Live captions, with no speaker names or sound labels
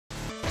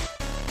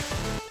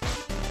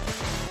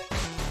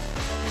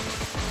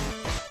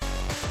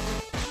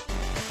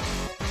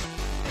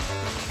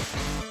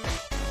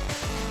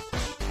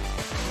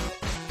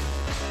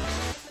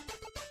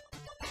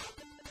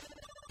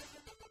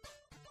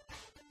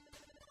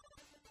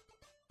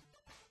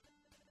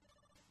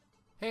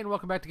Hey, and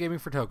welcome back to Gaming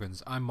for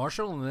Tokens. I'm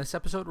Marshall, and in this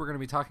episode we're going to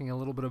be talking a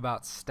little bit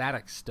about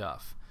static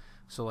stuff.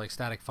 So like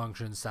static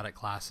functions, static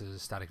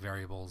classes, static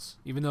variables,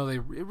 even though it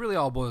really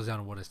all boils down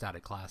to what a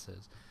static class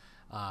is.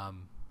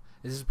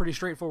 This is a pretty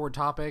straightforward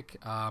topic.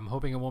 I'm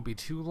hoping it won't be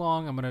too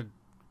long. I'm going to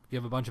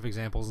give a bunch of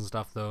examples and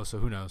stuff though, so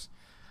who knows.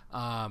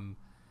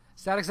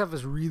 Static stuff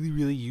is really,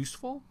 really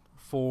useful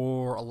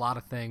for a lot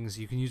of things.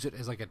 You can use it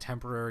as like a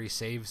temporary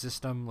save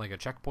system, like a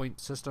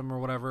checkpoint system or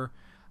whatever.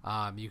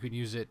 You can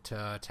use it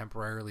to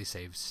temporarily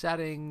save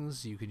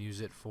settings. You can use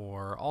it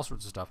for all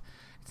sorts of stuff.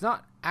 It's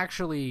not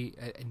actually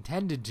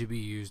intended to be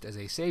used as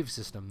a save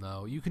system,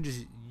 though. You can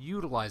just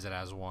utilize it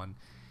as one.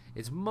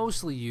 It's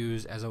mostly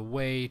used as a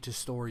way to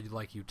store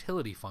like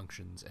utility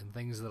functions and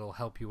things that'll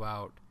help you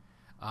out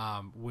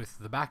with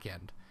the back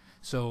end.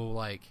 So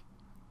like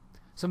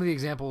some of the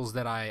examples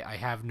that I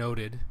have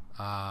noted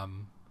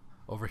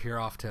over here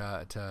off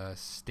to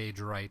stage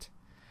right,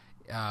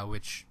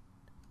 which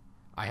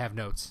I have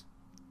notes.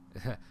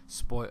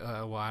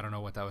 Well, I don't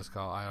know what that was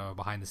called. I don't know,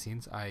 behind the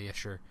scenes. Yeah,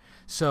 sure.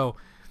 So,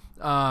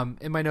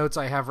 in my notes,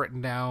 I have written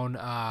down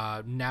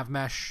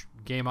NavMesh,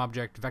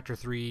 GameObject,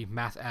 Vector3,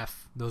 MathF.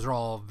 Those are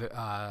all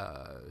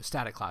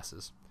static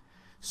classes.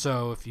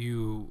 So, if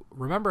you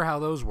remember how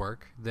those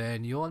work,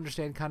 then you'll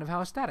understand kind of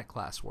how a static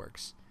class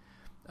works.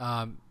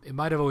 It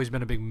might have always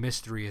been a big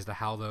mystery as to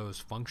how those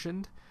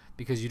functioned,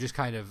 because you just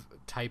kind of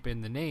type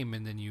in the name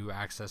and then you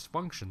access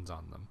functions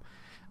on them.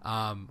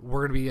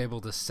 We're going to be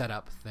able to set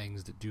up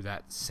things that do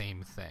that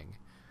same thing.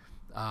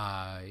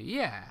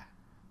 Yeah.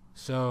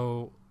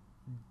 So,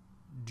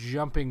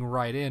 jumping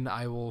right in,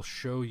 I will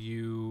show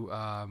you,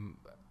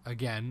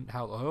 again,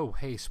 how... Oh,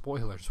 hey,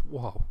 spoilers.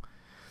 Whoa.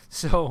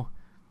 So,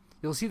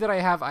 you'll see that I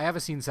have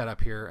a scene set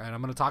up here, and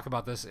I'm going to talk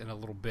about this in a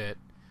little bit.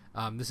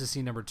 This is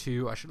scene number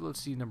 2. I should load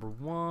scene number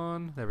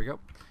 1. There we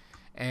go.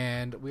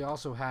 And we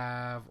also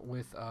have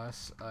with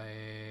us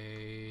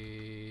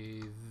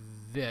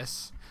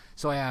this.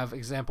 So I have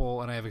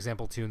example, and I have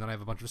example 2, and then I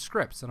have a bunch of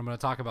scripts. And I'm going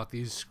to talk about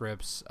these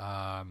scripts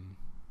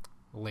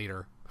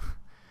later.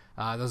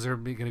 Those are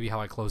going to be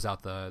how I close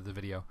out the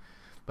video.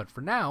 But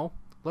for now,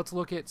 let's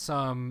look at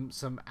some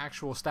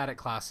actual static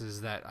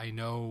classes that I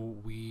know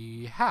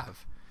we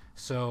have.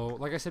 So,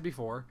 like I said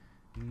before,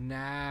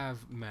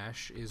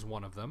 NavMesh is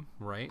one of them,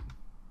 right?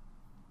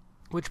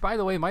 Which, by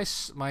the way, my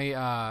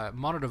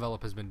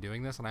MonoDevelop has been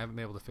doing this, and I haven't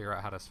been able to figure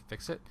out how to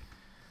fix it.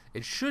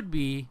 It should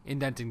be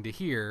indenting to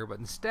here, but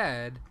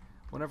instead,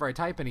 whenever I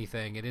type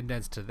anything, it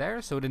indents to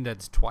there, so it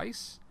indents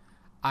twice.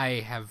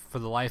 I have, for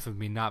the life of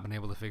me, not been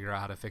able to figure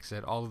out how to fix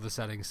it. All of the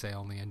settings say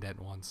only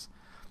indent once,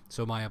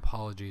 so my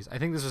apologies. I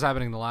think this was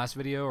happening in the last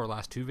video, or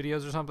last 2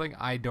 videos or something.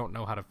 I don't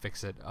know how to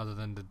fix it, other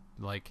than to,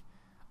 like,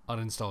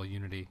 uninstall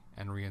Unity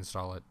and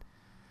reinstall it.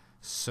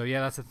 So yeah,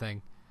 that's the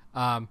thing.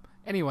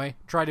 Anyway,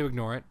 try to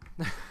ignore it.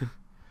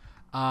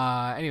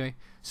 Anyway,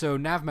 so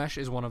NavMesh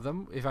is one of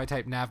them. If I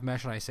type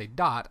NavMesh and I say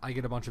dot, I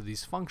get a bunch of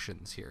these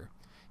functions here.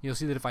 You'll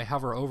see that if I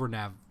hover over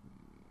NavMesh,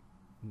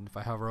 if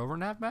I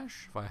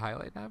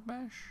highlight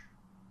NavMesh,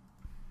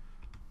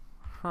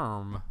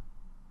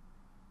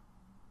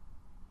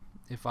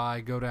 if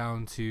I go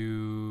down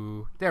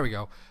to, there we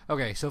go.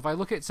 Okay, so if I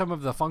look at some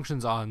of the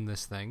functions on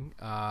this thing,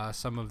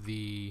 some of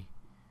the,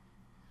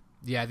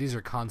 yeah, these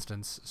are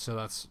constants, so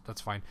that's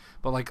fine.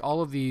 But like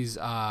all of these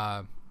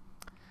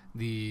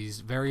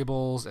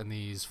variables and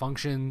these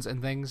functions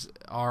and things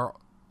are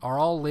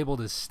all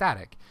labeled as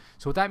static.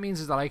 So what that means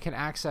is that I can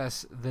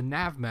access the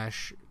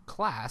NavMesh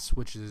class,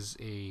 which is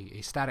a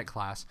static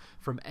class,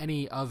 from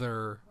any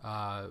other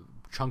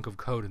chunk of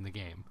code in the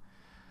game.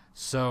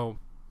 So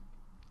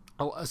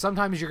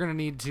sometimes you're going to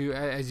need to,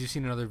 as you've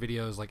seen in other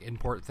videos, like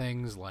import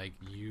things like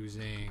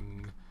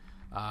using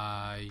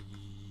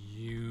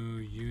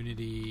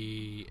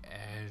Unity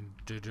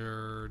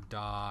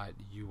editor.ui.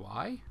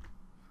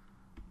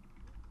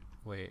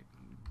 Wait,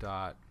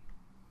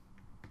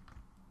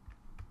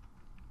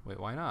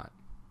 why not?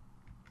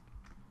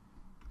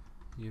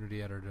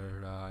 Unity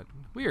editor.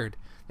 Weird.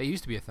 That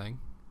used to be a thing.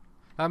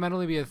 That might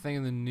only be a thing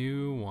in the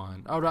new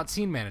one. Oh,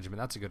 .scene management.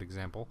 That's a good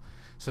example.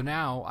 So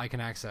now I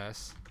can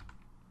access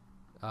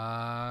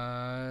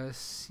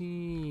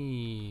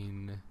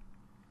scene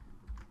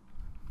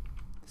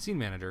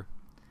manager.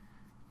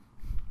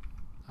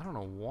 I don't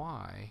know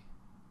why.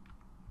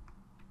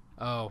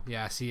 Oh,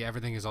 yeah, see,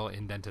 everything is all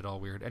indented, all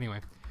weird. Anyway,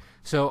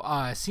 so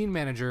scene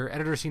manager,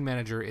 editor scene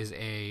manager is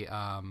a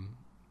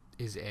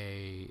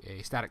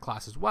static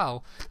class as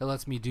well that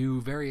lets me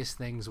do various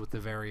things with the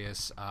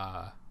various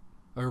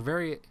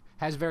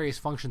has various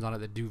functions on it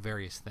that do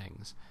various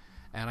things.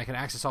 And I can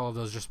access all of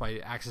those just by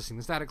accessing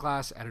the static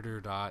class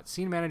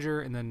editor.scene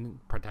manager and then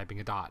typing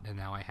a dot, and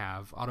now I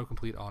have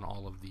autocomplete on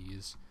all of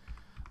these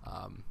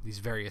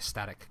various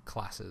static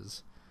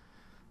classes,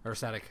 or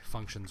static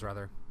functions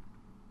rather.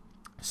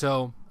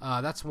 So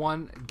that's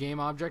one.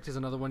 GameObject is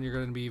another one you're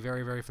going to be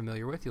very, very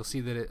familiar with. You'll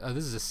see that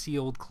this is a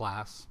sealed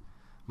class.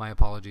 My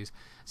apologies.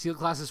 Sealed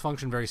classes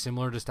function very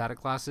similar to static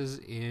classes,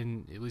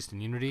 at least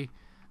in Unity.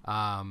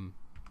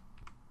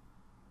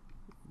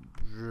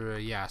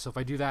 Yeah, so if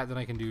I do that, then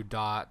I can do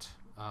dot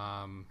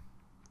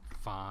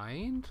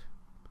find,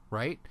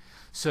 right?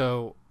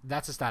 So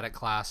that's a static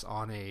class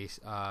on a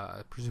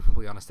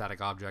presumably on a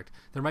static object.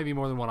 There might be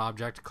more than one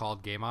object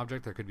called game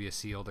object. There could be a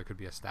sealed, there could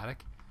be a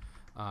static,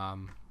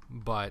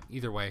 but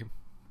either way,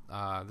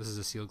 this is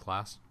a sealed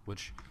class,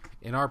 which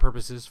in our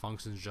purposes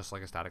functions just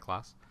like a static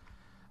class.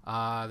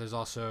 There's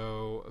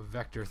also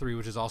vector3,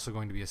 which is also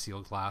going to be a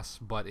sealed class,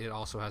 but it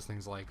also has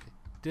things like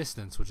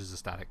distance, which is a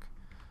static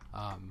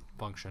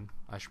function.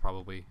 I should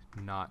probably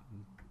not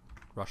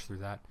rush through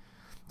that.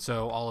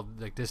 So all of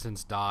the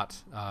distance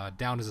dot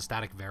down is a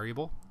static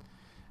variable,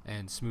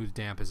 and smooth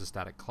damp is a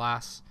static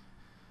class.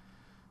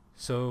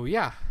 So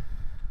yeah,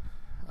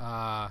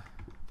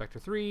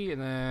 vector3,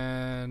 and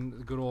then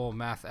the good old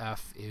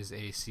mathf is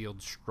a sealed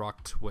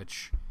struct,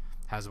 which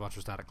has a bunch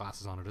of static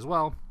classes on it as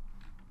well.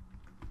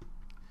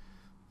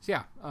 So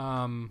yeah,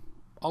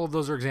 all of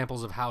those are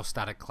examples of how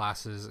static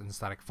classes and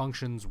static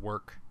functions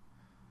work.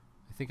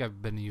 I think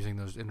I've been using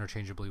those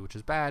interchangeably, which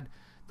is bad.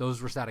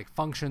 Those were static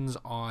functions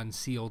on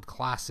sealed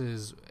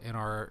classes.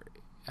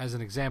 As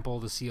an example,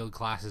 the sealed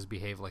classes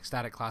behave like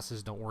static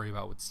classes. Don't worry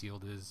about what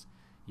sealed is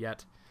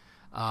yet.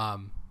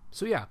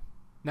 So yeah,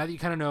 now that you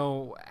kind of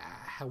know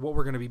what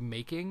we're going to be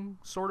making,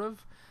 sort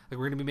of, like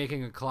we're going to be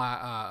making a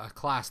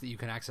class that you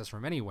can access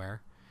from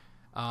anywhere,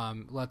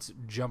 let's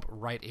jump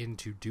right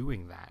into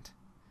doing that.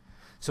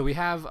 So we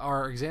have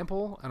our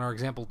example and our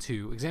example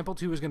 2. Example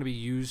 2 is going to be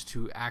used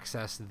to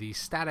access the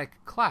static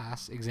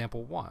class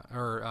example 1,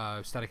 or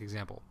static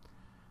example.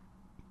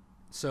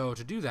 So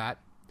to do that,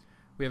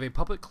 we have a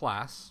public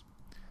class.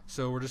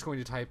 So we're just going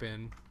to type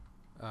in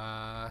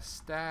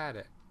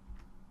static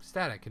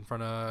in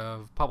front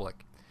of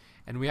public,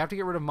 and we have to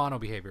get rid of mono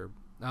behavior.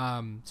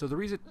 So the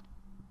reason,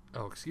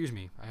 oh excuse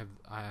me,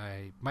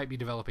 I might be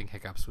developing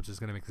hiccups, which is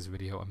going to make this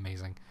video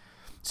amazing.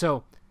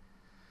 So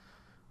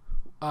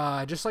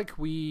just like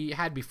we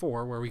had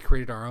before, where we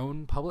created our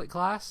own public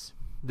class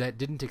that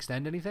didn't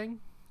extend anything,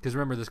 because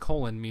remember this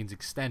colon means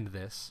extend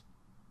this.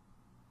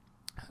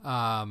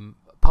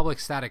 Public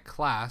static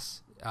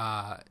class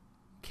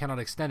cannot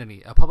extend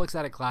any. A public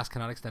static class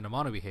cannot extend a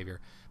mono behavior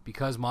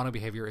because mono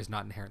behavior is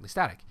not inherently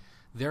static.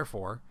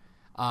 Therefore,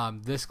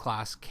 this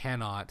class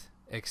cannot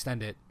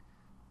extend it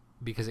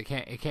because it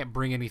can't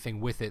bring anything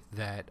with it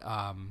that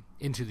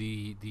into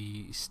the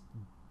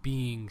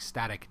being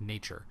static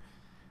nature.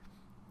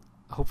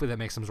 Hopefully that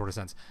makes some sort of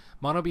sense.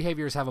 Mono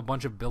behaviors have a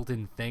bunch of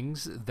built-in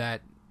things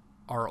that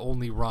are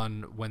only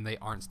run when they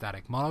aren't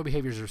static. Mono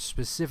behaviors are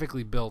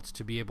specifically built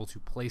to be able to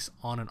place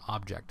on an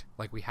object,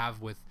 like we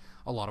have with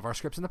a lot of our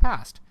scripts in the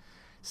past.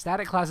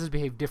 Static classes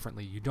behave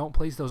differently. You don't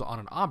place those on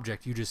an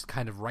object, you just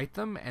kind of write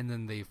them and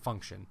then they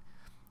function.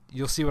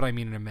 You'll see what I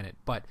mean in a minute.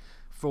 But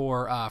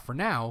for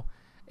now,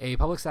 a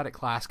public static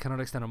class cannot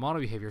extend a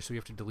mono behavior, so we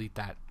have to delete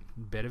that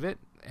bit of it,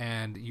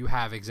 and you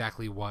have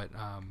exactly what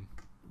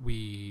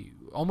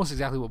almost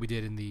exactly what we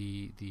did in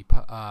the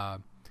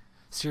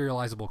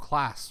serializable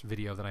class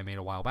video that I made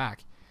a while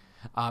back,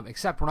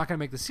 except we're not going to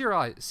make the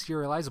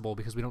serializable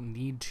because we don't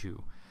need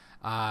to.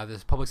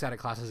 The public static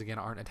classes, again,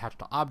 aren't attached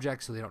to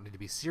objects, so they don't need to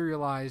be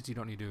serialized. You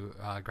don't need to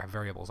grab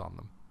variables on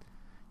them.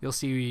 You'll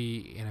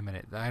see in a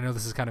minute. I know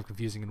this is kind of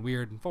confusing and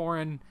weird and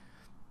foreign.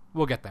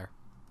 We'll get there.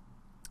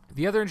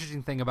 The other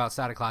interesting thing about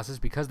static classes,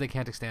 because they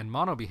can't extend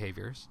mono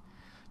behaviors,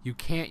 you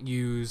can't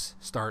use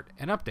start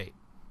and update.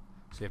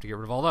 So you have to get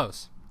rid of all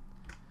those.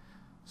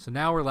 So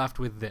now we're left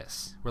with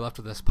this. We're left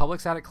with this public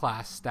static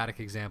class static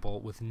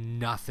example with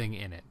nothing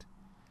in it.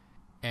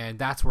 And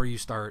that's where you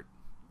start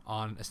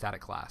on a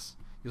static class.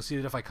 You'll see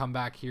that if I come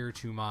back here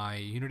to my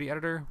Unity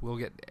editor, we'll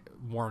get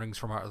warnings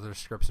from our other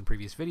scripts in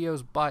previous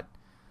videos, but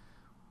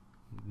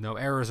no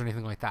errors or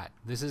anything like that.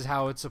 This is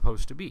how it's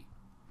supposed to be.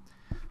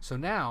 So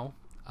now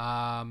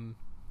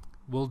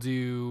we'll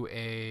do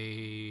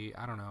a,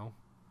 I don't know,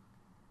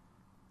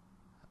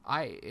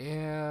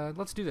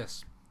 let's do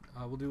this.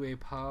 We'll do a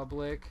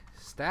public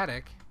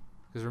static,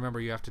 because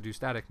remember you have to do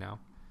static now.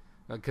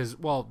 Because,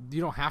 well,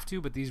 you don't have to,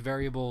 but these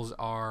variables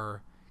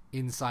are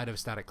inside of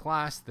static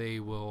class. They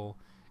will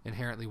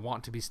inherently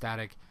want to be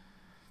static.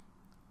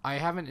 I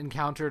haven't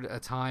encountered a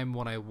time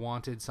when I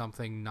wanted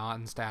something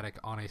non-static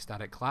on a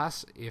static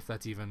class, if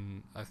that's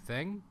even a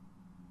thing.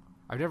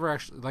 I've never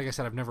actually, like I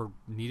said, I've never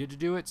needed to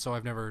do it, so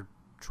I've never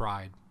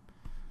tried.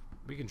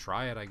 We can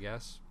try it, I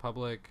guess.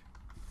 Public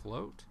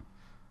float.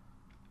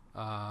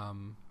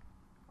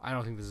 I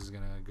don't think this is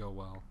gonna go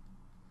well.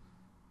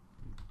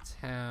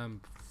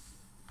 Temp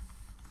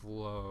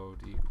float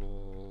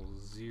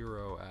equals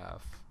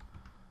 0f.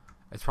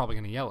 It's probably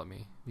gonna yell at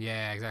me.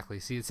 Yeah, exactly.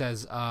 See, it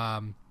says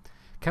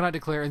cannot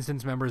declare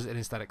instance members in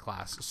a static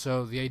class.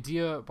 So the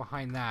idea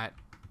behind that,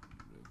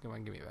 come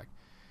on, give me it back,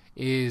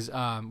 is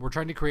we're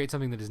trying to create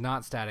something that is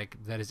not static,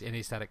 that is in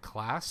a static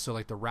class. So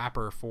like the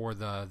wrapper for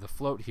the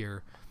float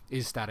here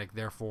is static,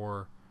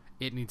 therefore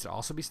it needs to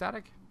also be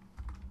static.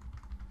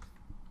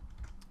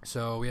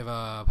 So we have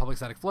a public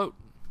static float,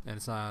 and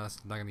it's not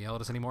going to yell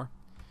at us anymore.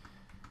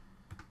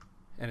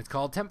 And it's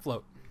called temp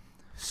float.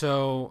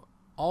 So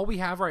all we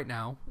have right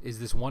now is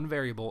this one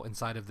variable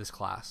inside of this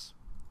class.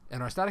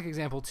 in our static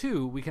example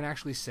 2, we can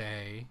actually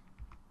say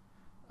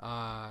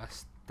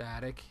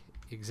static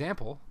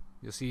example.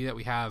 You'll see that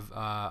we have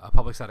a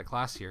public static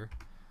class here,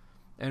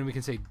 and we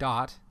can say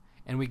dot,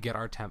 and we get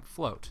our temp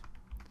float.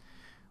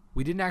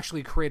 We didn't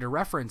actually create a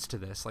reference to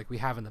this like we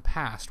have in the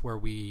past, where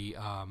we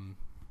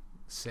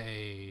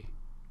say,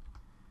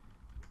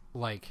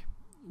 like,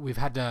 we've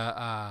had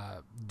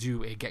to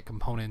do a get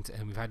component,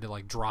 and we've had to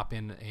like drop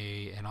in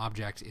an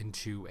object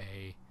into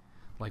a,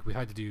 like, we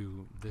had to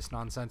do this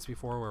nonsense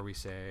before where we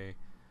say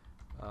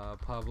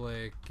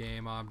public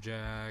game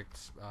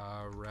object,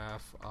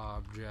 ref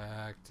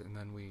object, and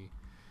then we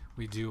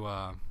do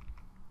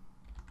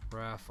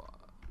ref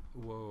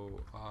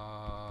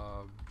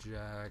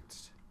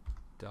object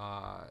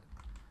dot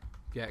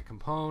get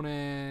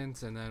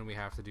component, and then we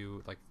have to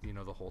do, like, you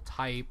know, the whole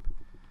type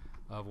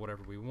of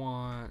whatever we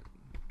want,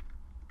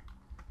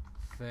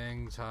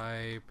 thing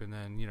type, and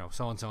then, you know,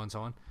 so on, so on,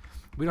 so on.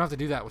 We don't have to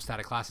do that with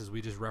static classes.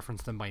 We just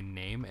reference them by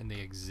name and they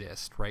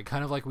exist, right?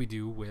 Kind of like we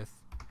do with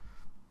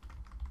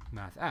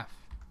mathf,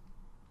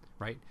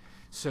 right?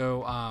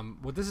 So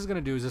what this is going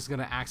to do is this is going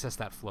to access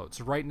that float.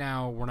 So right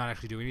now we're not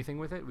actually doing anything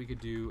with it. We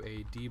could do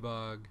a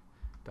debug.log,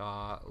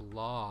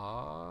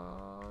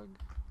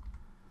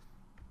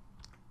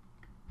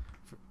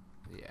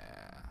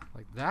 yeah,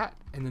 like that,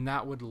 and then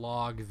that would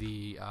log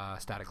the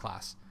static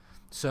class.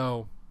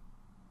 So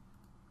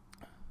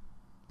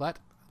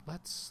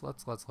let's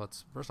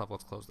first off,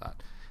 let's close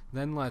that.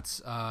 Then let's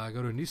go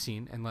to a new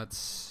scene and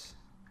let's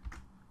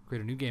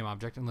create a new game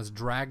object, and let's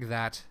drag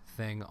that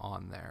thing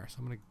on there. So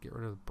I'm going to get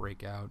rid of the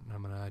breakout, and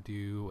I'm going to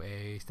do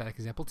a static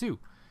example 2.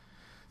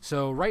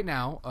 So right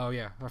now, oh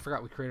yeah, I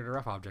forgot we created a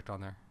ref object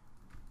on there.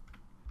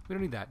 We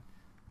don't need that.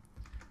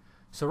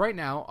 So right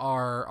now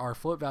our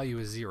float value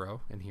is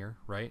 0 in here,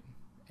 right?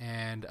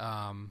 And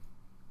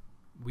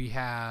we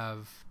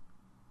have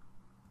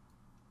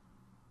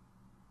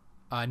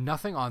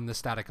nothing on the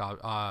static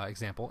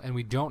example, and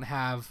we don't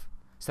have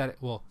static,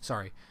 well,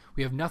 sorry,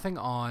 we have nothing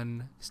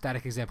on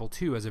static example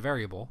 2 as a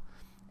variable,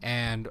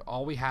 and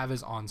all we have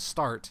is on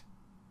start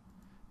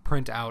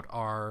print out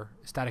our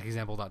static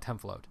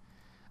example.tempFloat.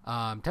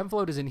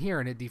 Tempfloat is in here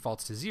and it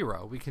defaults to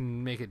 0. We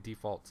can make it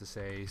default to,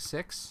 say,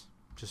 6,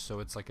 just so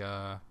it's like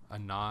a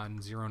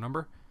non-zero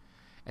number.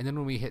 And then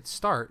when we hit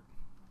start,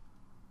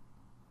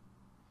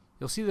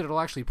 you'll see that it'll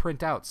actually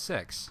print out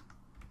 6.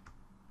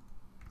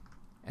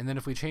 And then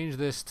if we change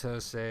this to,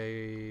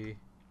 say,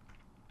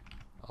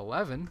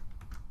 11,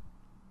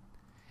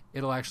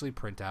 it'll actually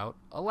print out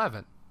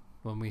 11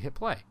 when we hit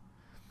play.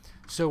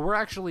 So we're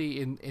actually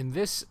in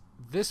this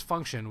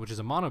function, which is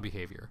a mono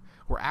behavior,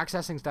 we're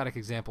accessing static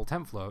example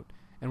tempFloat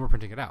and we're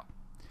printing it out.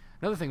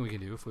 Another thing we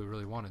can do if we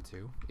really wanted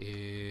to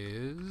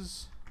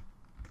is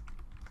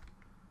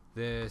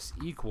this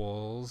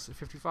equals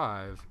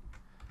 55.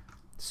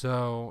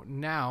 So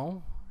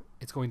now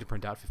it's going to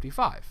print out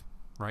 55,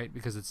 right?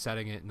 Because it's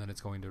setting it and then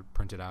it's going to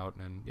print it out,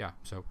 and yeah,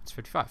 so it's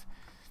 55.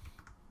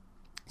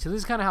 So this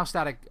is kind of how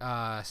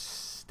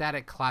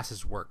static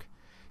classes work.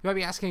 You might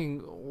be asking,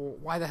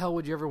 why the hell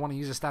would you ever want to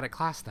use a static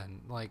class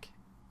then? Like,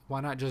 why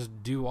not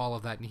just do all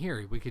of that in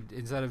here? We could,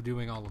 instead of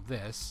doing all of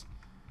this,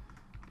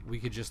 we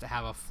could just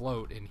have a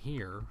float in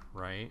here,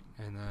 right?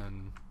 And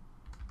then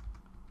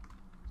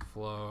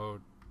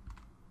float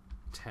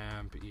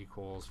temp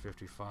equals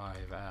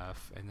 55f,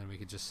 and then we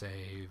could just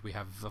say we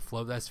have a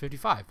float that's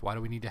 55. Why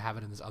do we need to have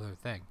it in this other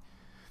thing?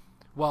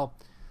 Well,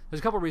 there's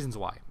a couple reasons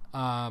why.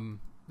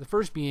 The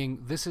first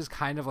being, this is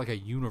kind of like a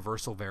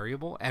universal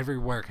variable.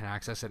 Everywhere can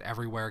access it,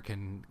 everywhere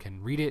can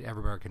read it,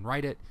 everywhere can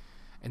write it,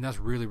 and that's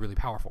really, really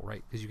powerful,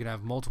 right? Because you can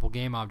have multiple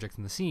game objects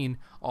in the scene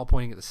all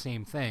pointing at the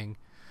same thing.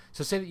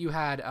 So say that you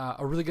had a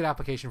really good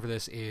application for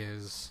this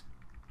is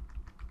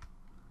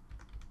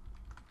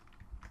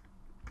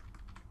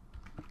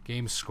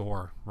game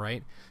score,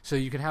 right? So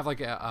you can have like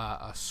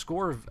a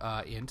score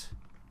int,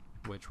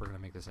 which we're going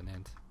to make this an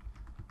int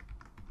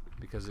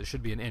because it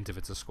should be an int if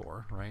it's a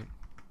score, right?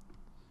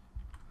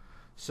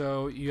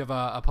 So you have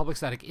a public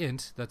static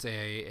int that's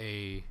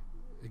a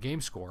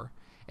game score,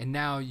 and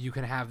now you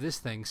can have this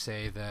thing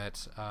say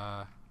that,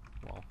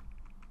 well,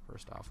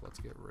 first off, let's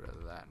get rid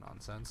of that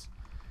nonsense.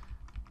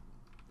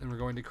 And we're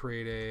going to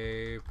create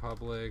a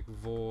public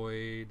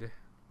void.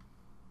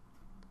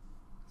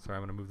 Sorry,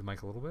 I'm going to move the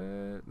mic a little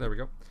bit. There we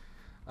go.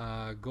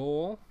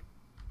 Goal.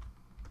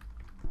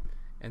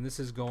 And this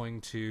is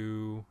going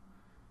to...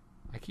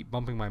 I keep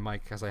bumping my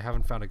mic because I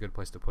haven't found a good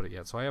place to put it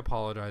yet. So I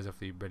apologize if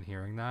you've been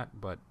hearing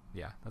that, but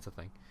yeah, that's a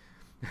thing.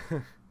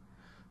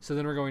 So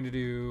then we're going to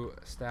do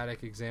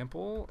static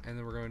example, and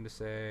then we're going to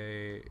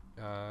say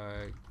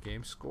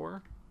game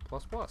score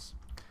plus plus.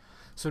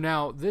 So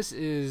now this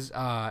is,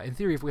 in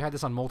theory, if we had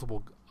this on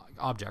multiple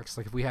objects,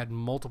 like if we had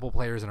multiple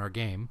players in our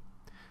game,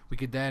 we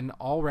could then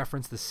all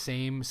reference the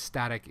same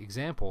static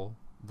example,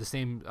 the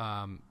same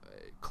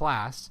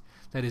class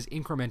that is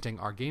incrementing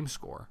our game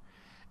score.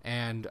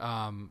 And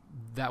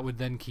that would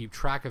then keep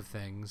track of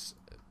things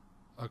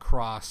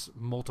across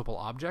multiple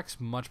objects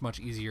much, much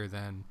easier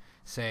than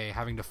say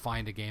having to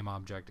find a game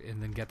object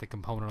and then get the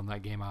component on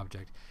that game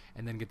object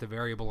and then get the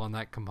variable on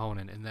that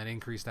component and then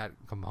increase that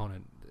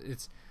component.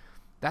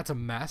 That's a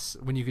mess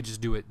when you could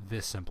just do it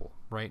this simple,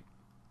 right?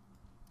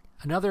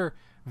 Another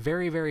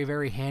very, very,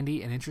 very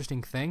handy and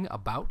interesting thing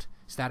about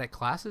static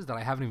classes that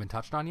I haven't even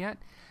touched on yet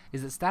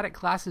is that static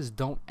classes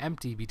don't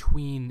empty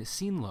between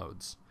scene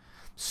loads.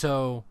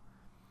 So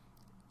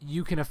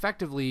you can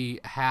effectively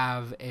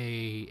have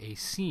a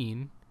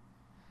scene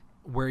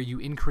where you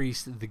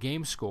increase the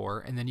game score,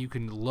 and then you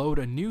can load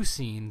a new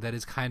scene that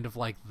is kind of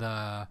like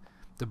the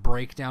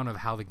breakdown of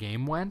how the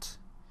game went,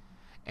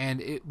 and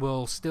it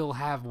will still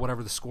have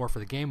whatever the score for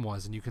the game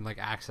was, and you can like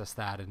access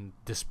that and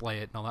display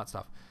it and all that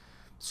stuff.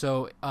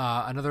 So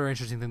another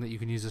interesting thing that you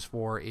can use this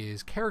for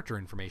is character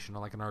information,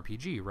 like an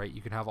RPG, right?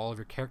 You can have all of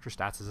your character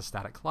stats as a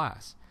static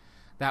class.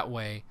 That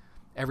way,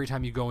 every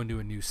time you go into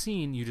a new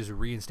scene, you just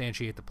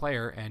reinstantiate the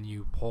player and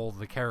you pull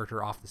the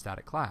character off the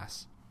static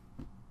class.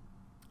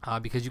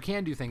 Because you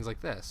can do things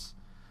like this.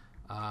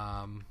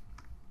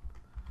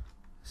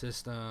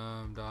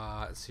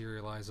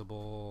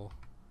 System.serializable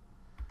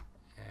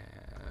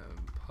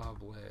and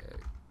public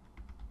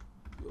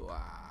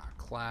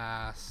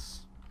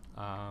class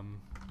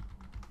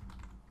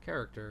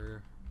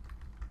character.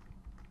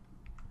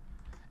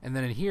 And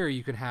then in here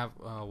you can have,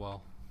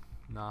 well,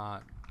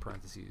 not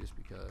parentheses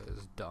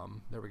because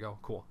dumb. There we go.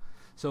 Cool.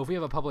 So if we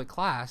have a public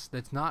class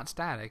that's not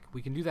static,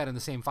 we can do that in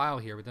the same file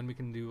here, but then we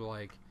can do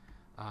like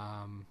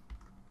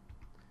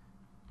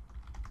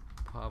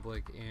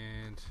public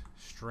int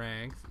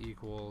strength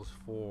equals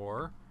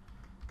 4,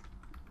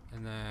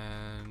 and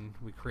then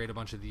we create a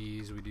bunch of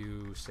these. We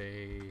do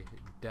say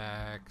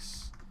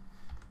dex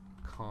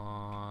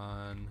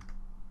con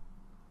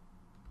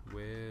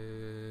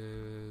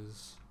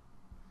wiz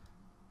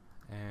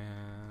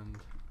and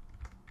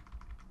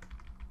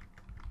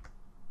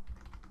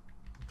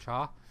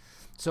cha.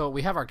 So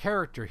we have our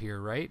character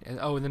here, right? And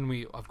oh, and then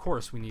we, of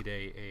course, we need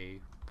a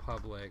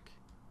public.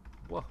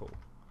 Whoa.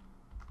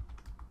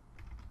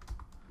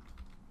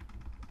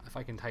 If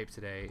I can type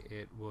today,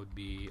 it would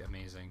be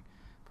amazing.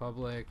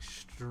 Public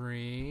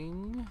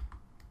string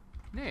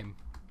name.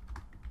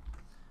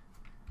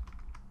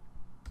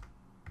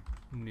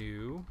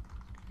 New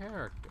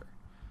character.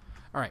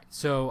 All right,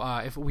 so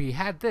if we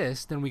had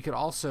this, then we could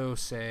also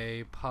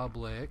say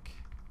public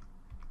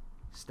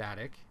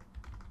static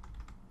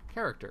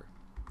character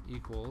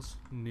equals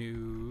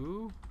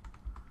new,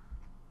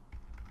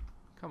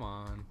 come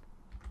on,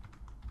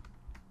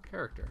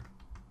 character.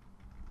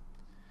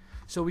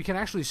 So we can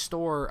actually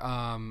store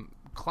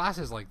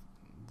classes like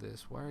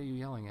this. Why are you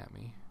yelling at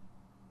me?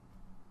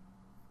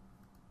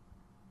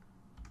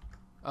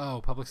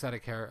 Oh, public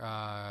static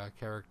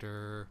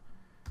character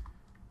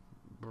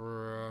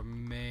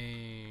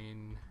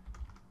main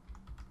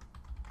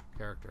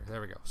character.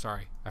 There we go.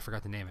 Sorry, I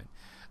forgot to name it.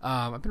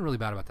 I've been really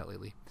bad about that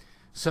lately.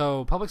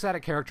 So public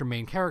static character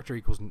main character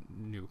equals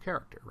new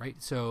character, right?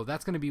 So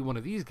that's going to be one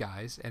of these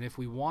guys. And if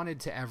we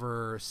wanted to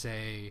ever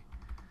say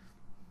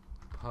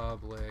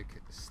public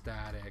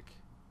static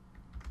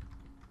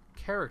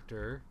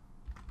character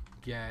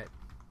get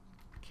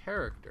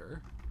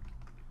character,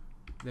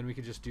 then we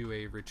could just do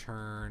a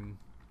return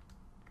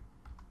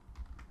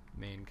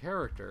main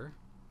character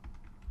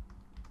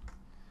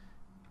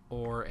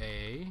or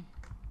a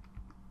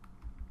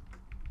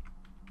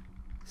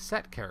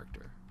set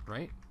character,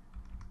 right?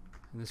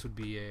 And this would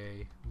be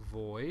a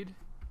void,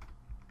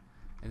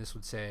 and this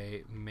would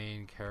say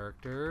main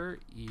character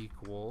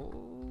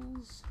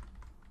equals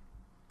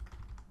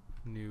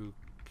new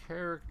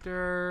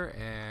character,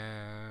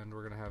 and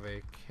we're gonna have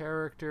a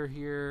character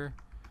here.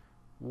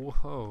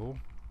 Whoa.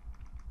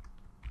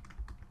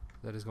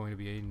 That is going to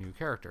be a new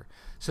character.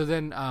 So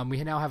then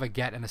we now have a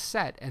get and a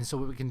set, and so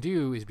what we can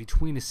do is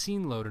between a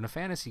scene load and a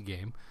fantasy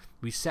game,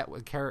 we set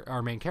what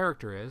our main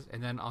character is,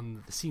 and then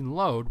on the scene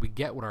load, we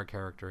get what our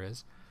character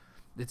is.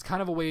 It's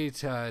kind of a way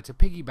to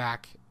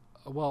piggyback,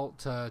 well,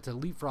 to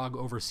leapfrog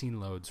over scene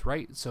loads,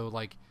 right? So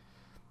like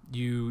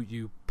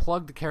you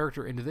plug the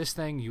character into this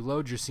thing, you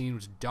load your scene,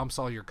 which dumps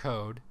all your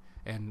code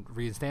and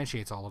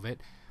reinstantiates all of it,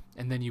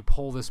 and then you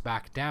pull this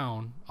back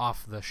down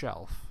off the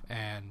shelf,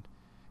 and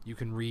you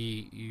can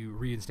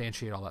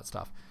reinstantiate all that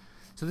stuff.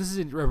 So this is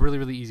a really,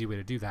 really easy way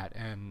to do that,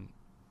 and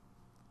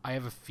I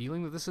have a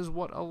feeling that this is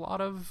what a lot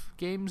of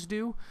games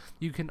do.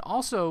 You can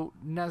also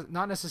not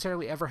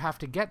necessarily ever have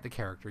to get the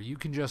character. You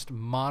can just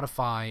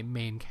modify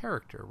main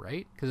character,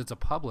 right? Because it's a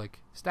public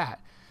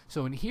stat.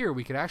 So in here,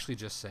 we could actually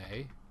just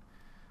say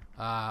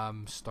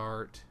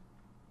start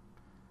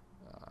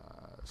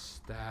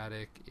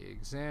static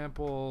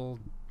example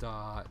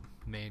dot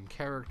main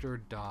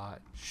character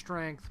dot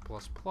strength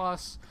plus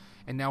plus,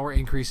 and now we're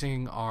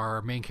increasing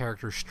our main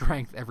character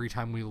strength every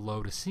time we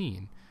load a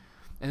scene.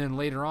 And then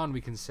later on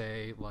we can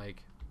say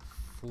like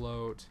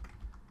float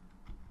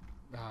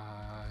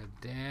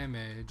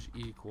damage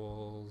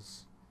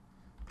equals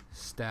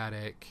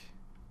static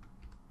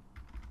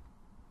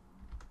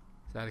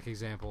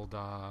example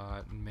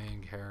dot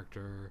main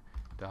character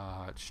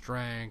dot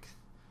strength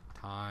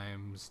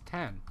times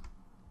 10,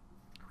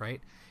 right?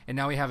 And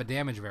now we have a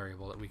damage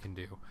variable that we can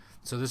do.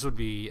 So this would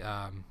be,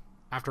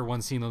 after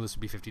one scene load, this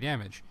would be 50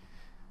 damage.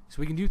 So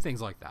we can do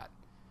things like that.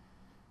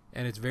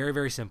 And it's very,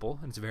 very simple,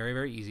 and it's very,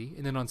 very easy.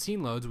 And then on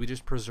scene loads, we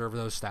just preserve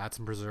those stats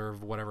and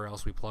preserve whatever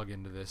else we plug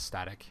into this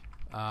static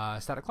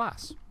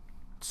class.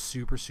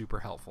 Super, super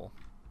helpful.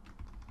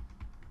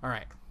 All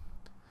right.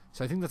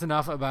 So I think that's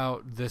enough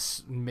about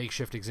this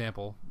makeshift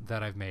example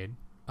that I've made.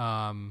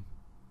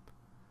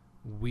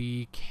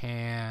 We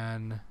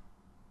can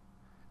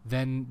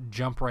then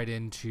jump right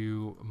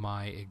into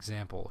my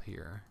example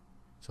here.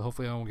 So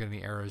hopefully I won't get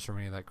any errors from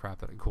any of that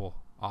crap. Cool.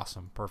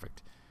 Awesome.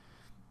 Perfect.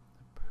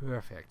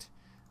 Perfect.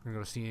 We're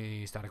going to go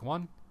to static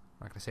 1. I'm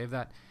not going to save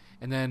that.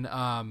 And then,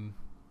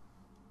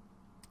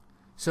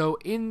 so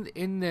in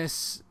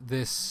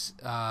these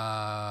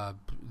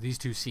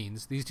two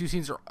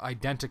scenes are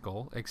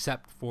identical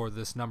except for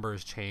this number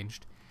is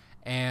changed.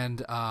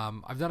 And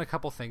I've done a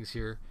couple things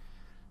here.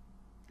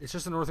 It's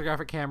just an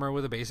orthographic camera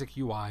with a basic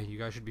UI. You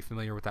guys should be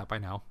familiar with that by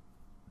now.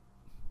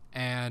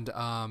 And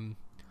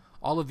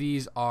all of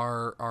these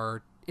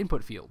are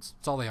input fields.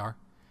 That's all they are.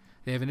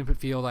 They have an input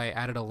field. I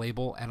added a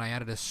label, and I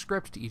added a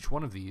script to each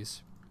one of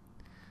these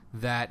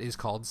that is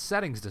called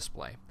settings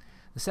display.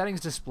 The settings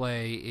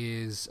display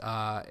is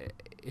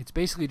it's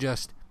basically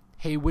just,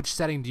 hey, which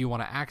setting do you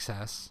want to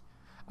access?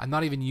 I'm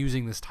not even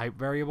using this type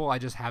variable. I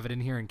just have it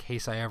in here in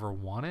case I ever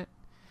want it,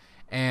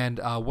 and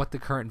what the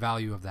current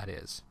value of that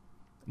is.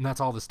 And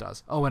that's all this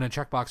does. Oh, and a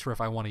checkbox for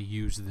if I want to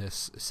use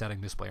this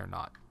setting display or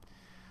not.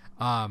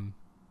 And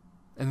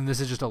then this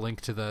is just a link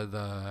to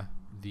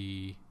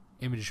the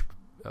image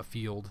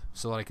field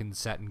so that I can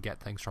set and get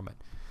things from it.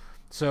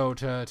 So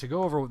to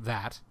go over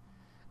that,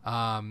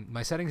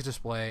 my settings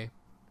display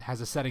has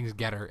a settings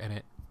getter in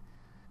it.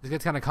 This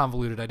gets kind of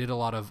convoluted. I did a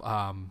lot of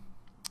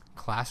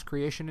class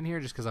creation in here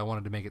just because I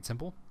wanted to make it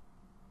simple.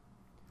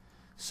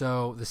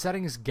 So the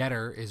settings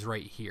getter is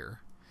right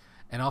here.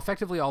 And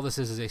effectively all this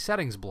is a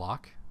settings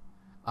block,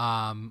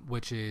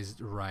 which is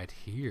right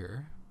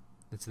here.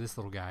 It's this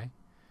little guy.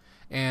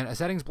 And a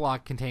settings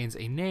block contains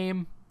a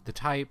name, the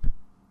type,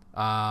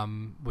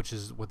 which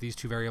is what these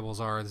two variables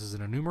are. This is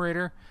an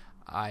enumerator.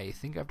 I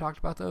think I've talked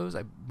about those.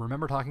 I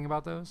remember talking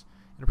about those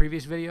in a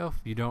previous video.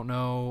 If you don't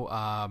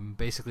know,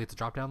 basically it's a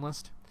drop-down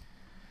list.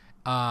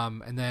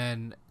 And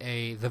then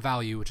the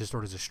value, which is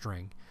stored as a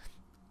string.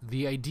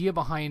 The idea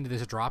behind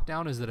this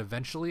drop-down is that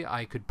eventually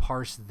I could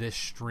parse this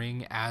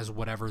string as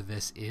whatever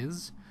this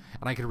is,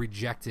 and I could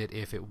reject it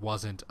if it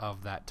wasn't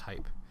of that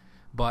type.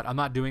 But I'm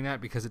not doing that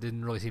because it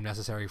didn't really seem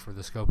necessary for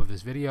the scope of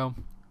this video.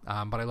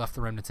 But I left the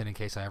remnants in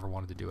case I ever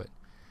wanted to do it.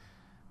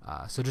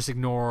 So just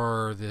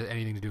ignore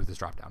anything to do with this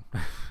dropdown.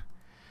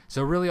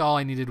 So really all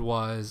I needed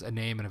was a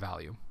name and a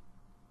value.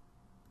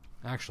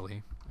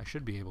 Actually, I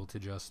should be able to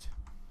just...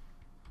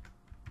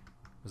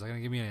 Was that going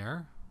to give me an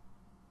error?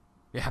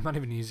 Yeah, I'm not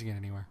even using it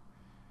anywhere.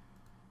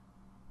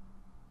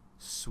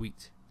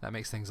 Sweet. That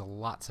makes things a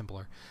lot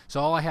simpler.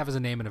 So all I have is a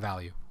name and a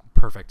value.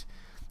 Perfect.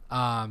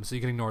 So you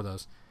can ignore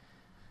those.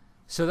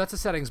 So that's a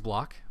settings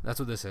block. That's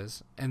what this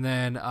is. And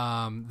then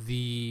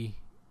the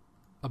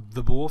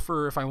bool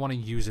for if I want to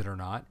use it or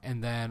not.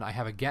 And then I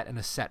have a get and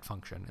a set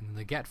function. And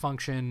the get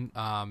function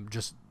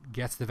just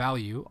gets the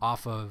value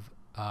off of...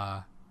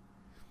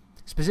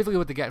 specifically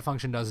what the get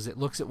function does is it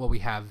looks at what we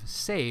have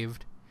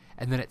saved,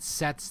 and then it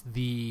sets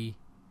the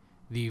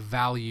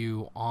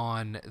value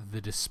on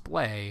the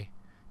display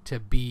to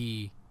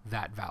be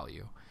that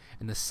value.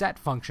 And the set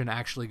function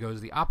actually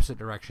goes the opposite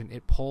direction.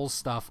 It pulls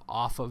stuff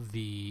off of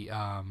the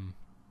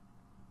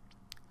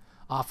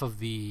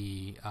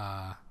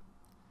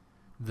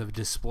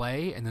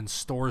display and then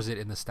stores it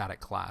in the static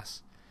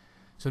class.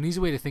 So an easy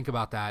way to think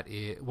about that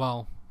is,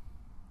 well,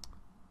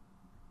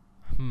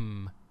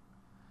 I'm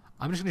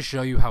just going to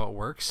show you how it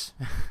works.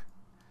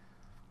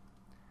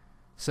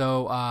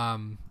 So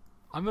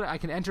I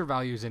can enter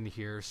values into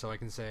here, so I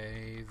can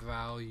say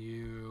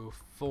value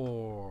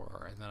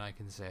 4, and then I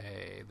can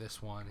say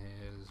this one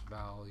is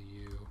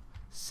value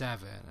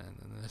 7, and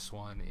then this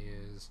one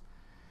is,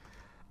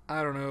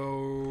 I don't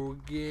know,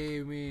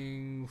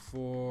 gaming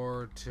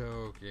for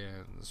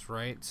tokens,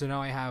 right? So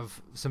now I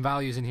have some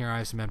values in here, I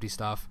have some empty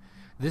stuff.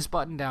 This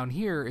button down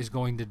here is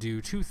going to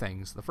do two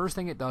things. The first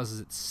thing it does is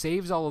it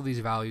saves all of these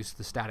values to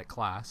the static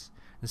class.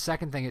 The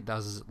second thing it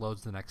does is it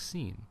loads the next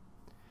scene.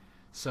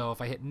 So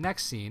if I hit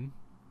next scene,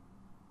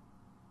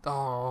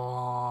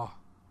 oh,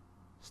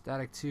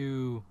 static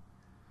 2,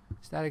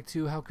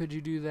 how could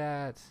you do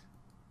that?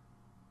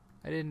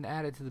 I didn't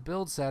add it to the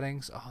build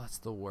settings. Oh, that's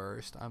the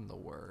worst. I'm the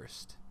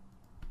worst.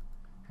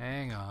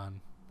 Hang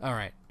on. All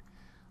right,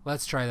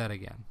 let's try that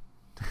again.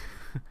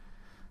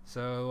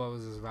 So what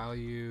was this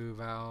value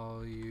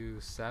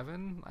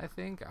 7, I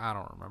think? I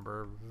don't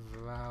remember.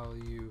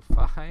 Value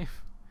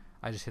 5.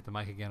 I just hit the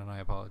mic again and I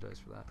apologize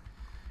for that.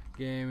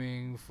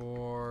 Gaming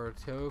for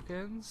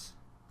tokens.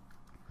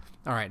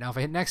 Alright, now if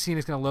I hit next scene,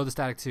 it's going to load the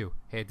static 2.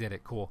 Hey, it did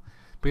it. Cool.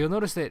 But you'll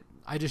notice that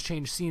I just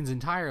changed scenes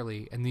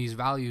entirely, and these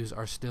values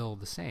are still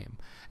the same.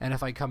 And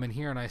if I come in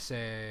here and I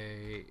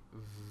say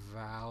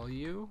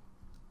value,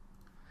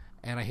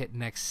 and I hit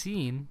next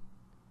scene,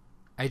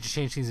 I just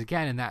changed things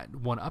again, and that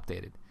one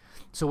updated.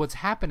 So what's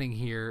happening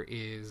here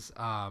is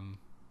all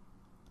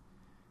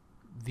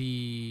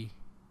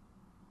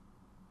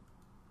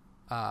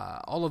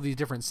of these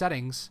different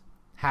settings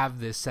have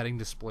this setting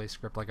display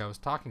script like I was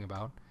talking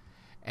about,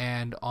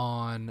 and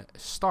on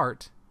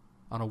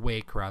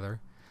awake rather,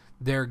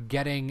 they're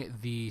getting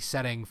the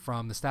setting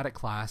from the static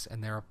class,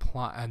 and they're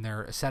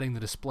setting the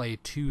display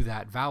to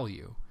that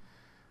value.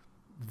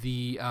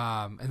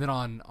 And then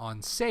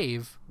on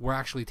save, we're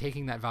actually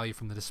taking that value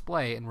from the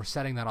display and we're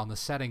setting that on the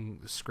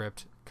setting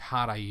script.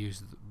 God, I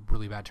use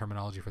really bad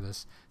terminology for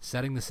this.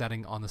 Setting the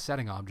setting on the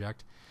setting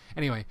object.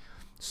 Anyway,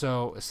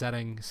 so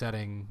setting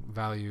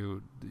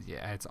value.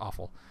 Yeah, it's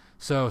awful.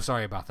 So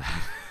sorry about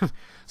that.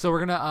 So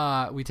we're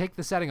gonna we take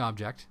the setting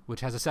object,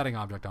 which has a setting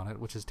object on it,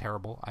 which is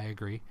terrible. I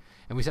agree.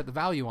 And we set the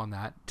value on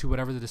that to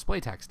whatever the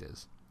display text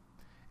is,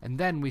 and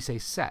then we say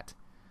set.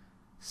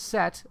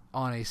 Set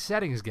on a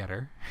settings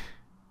getter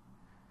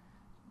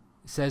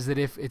says that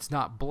if it's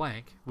not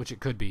blank, which it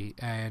could be,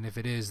 and if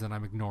it is, then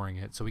I'm ignoring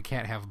it. So we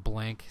can't have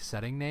blank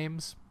setting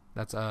names.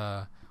 That's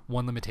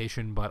one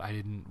limitation, but I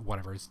didn't.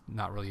 Whatever. It's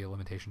not really a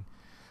limitation.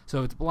 So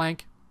if it's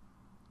blank,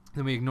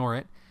 then we ignore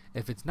it.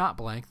 If it's not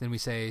blank, then we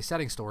say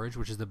setting storage,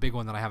 which is the big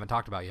one that I haven't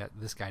talked about yet,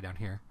 this guy down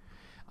here.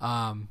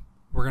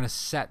 We're going to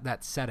set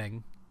that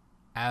setting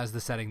as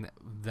the setting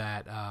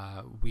that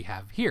we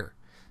have here,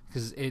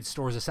 because it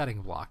stores a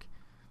setting block.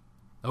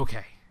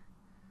 Okay.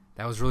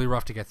 That was really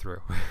rough to get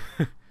through.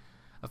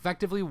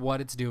 Effectively,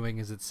 what it's doing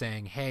is it's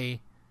saying,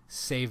 hey,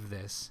 save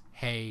this.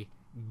 Hey,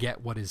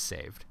 get what is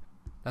saved.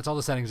 That's all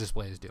the settings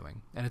display is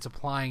doing. And it's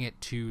applying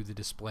it to the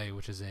display,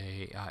 which is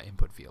a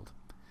input field.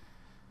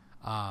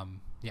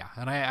 Yeah,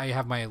 and I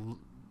have my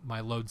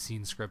load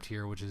scene script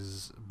here, which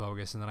is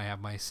bogus, and then I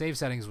have my save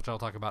settings, which I'll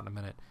talk about in a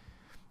minute.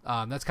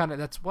 I'll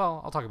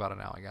talk about it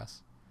now, I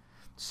guess.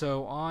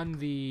 So on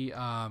the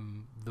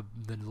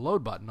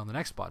load button, on the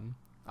next button,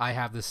 I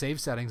have the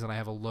save settings and I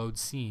have a load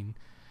scene,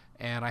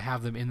 and I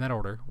have them in that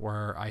order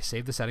where I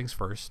save the settings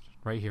first.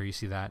 Right here, you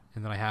see that,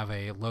 and then I have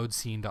a load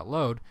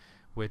scene.load,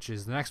 which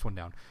is the next one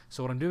down.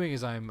 So what I'm doing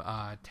is I'm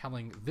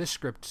telling this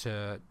script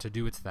to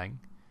do its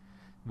thing,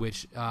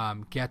 which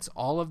gets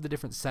all of the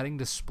different setting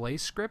display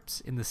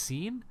scripts in the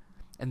scene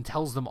and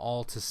tells them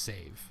all to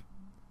save.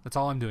 That's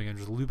all I'm doing. I'm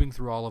just looping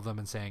through all of them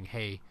and saying,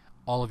 hey,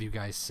 all of you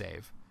guys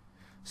save.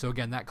 So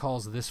again, that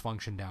calls this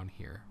function down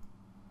here.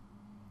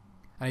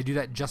 And I do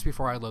that just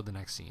before I load the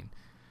next scene.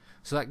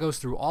 So that goes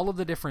through all of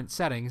the different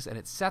settings and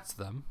it sets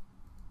them,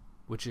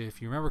 which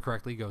if you remember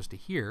correctly goes to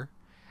here,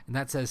 and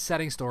that says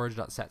setting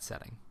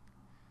storage.setSetting,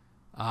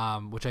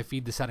 which I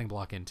feed the setting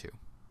block into.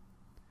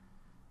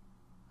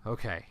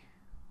 Okay.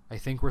 I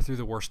think we're through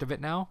the worst of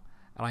it now,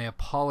 and I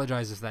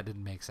apologize if that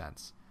didn't make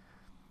sense.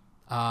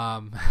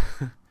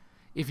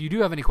 If you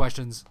do have any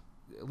questions,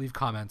 leave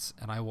comments,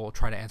 and I will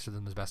try to answer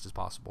them as best as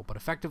possible. But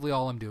effectively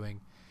all I'm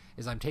doing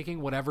is I'm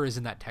taking whatever is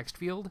in that text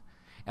field,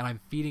 and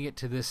I'm feeding it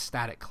to this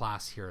static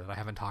class here that I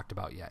haven't talked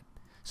about yet.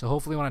 So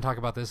hopefully when I talk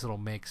about this, it'll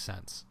make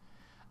sense.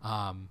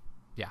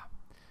 Yeah.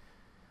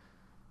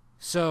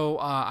 So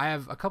I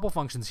have a couple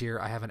functions here.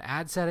 I have an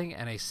add setting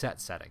and a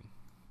set setting.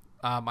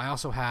 I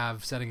also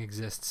have setting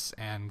exists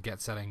and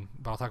get setting,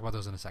 but I'll talk about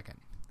those in a second.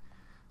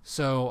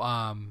 So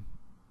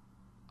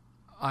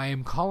I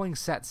am calling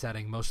set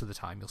setting most of the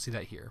time. You'll see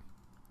that here.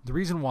 The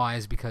reason why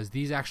is because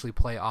these actually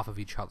play off of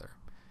each other.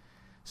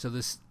 So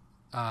this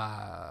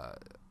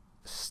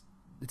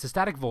it's a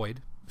static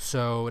void,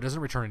 so it doesn't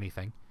return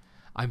anything.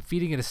 I'm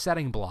feeding it a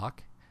setting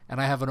block,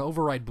 and I have an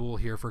override bool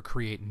here for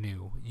create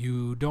new.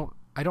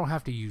 I don't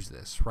have to use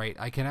this, right?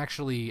 I can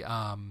actually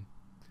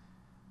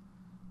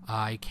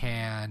I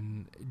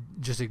can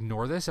just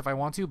ignore this if I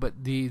want to,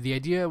 but the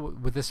idea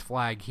with this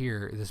flag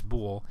here, this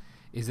bool,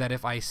 is that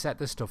if I set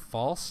this to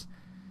false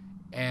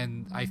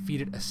and I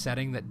feed it a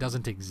setting that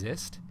doesn't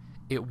exist,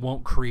 it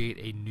won't create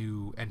a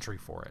new entry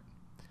for it.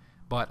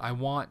 But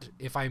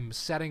if I'm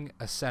setting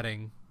a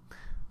setting,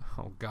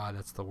 oh god,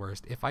 that's the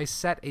worst. If I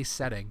set a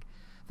setting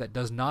that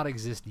does not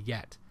exist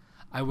yet,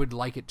 I would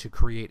like it to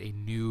create a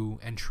new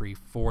entry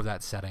for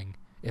that setting,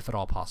 if at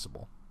all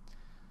possible.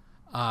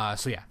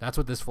 So yeah, that's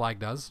what this flag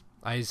does.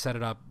 I set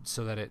it up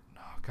so that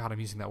oh god, I'm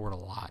using that word a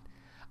lot.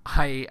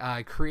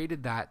 I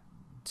created that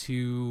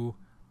to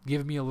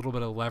give me a little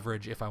bit of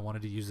leverage if I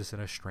wanted to use this in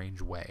a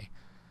strange way.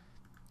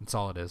 That's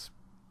all it is.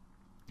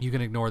 You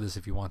can ignore this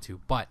if you want to,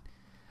 but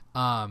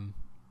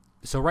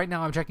so right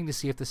now I'm checking to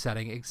see if the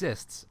setting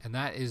exists, and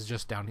that is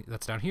just down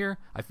here.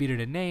 I feed it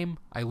a name,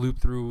 I loop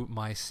through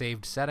my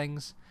saved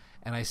settings,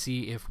 and I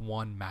see if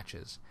one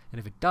matches. And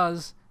if it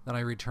does, then I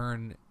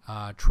return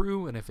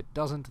true, and if it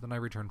doesn't, then I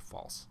return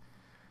false.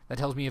 That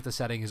tells me if the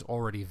setting is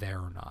already there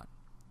or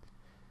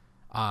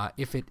not.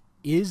 If it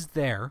is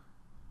there,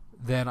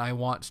 then I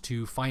want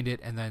to find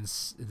it and then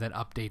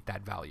update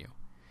that value.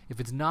 If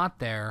it's not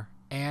there,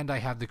 and I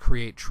have the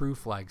create true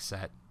flag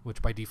set,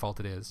 which by default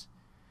it is,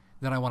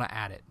 then I want to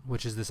add it,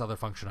 which is this other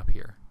function up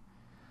here.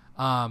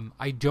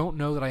 I don't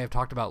know that I have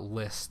talked about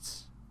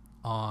lists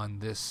on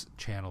this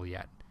channel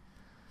yet.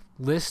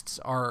 Lists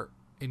are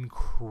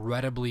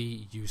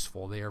incredibly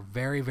useful. They are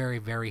very, very,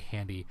 very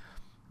handy.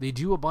 They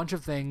do a bunch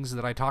of things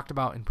that I talked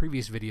about in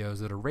previous videos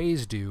that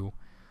arrays do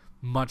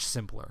much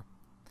simpler.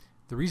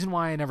 The reason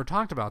why I never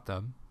talked about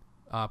them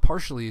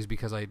partially is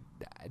because I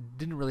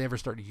didn't really ever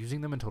start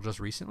using them until just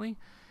recently,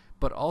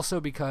 but also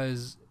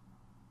because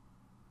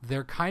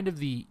they're kind of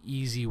the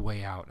easy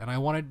way out. And I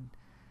wanted,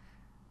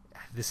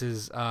 this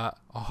is a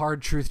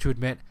hard truth to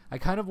admit, I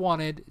kind of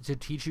wanted to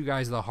teach you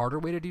guys the harder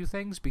way to do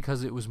things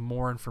because it was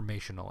more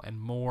informational and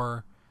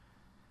more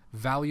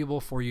valuable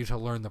for you to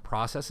learn the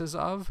processes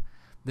of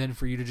than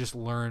for you to just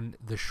learn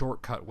the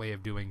shortcut way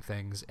of doing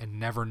things and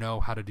never know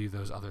how to do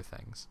those other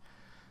things.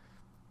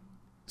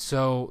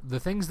 So the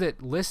things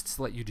that lists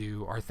let you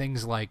do are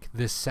things like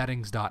this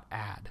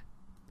settings.add,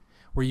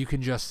 where you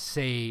can just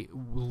say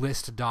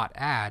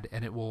list.add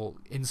and it will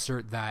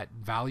insert that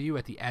value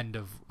at the end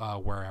of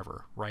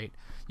wherever, right?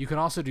 You can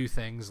also do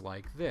things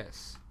like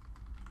this,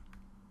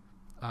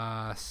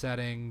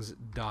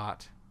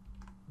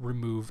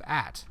 settings.remove@,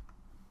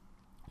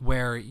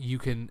 where you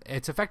can,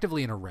 it's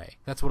effectively an array.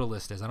 That's what a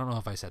list is. I don't know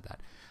if I said that.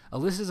 A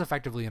list is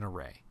effectively an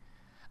array.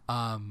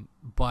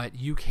 But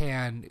you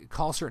can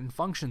call certain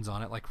functions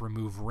on it, like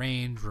remove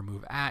range,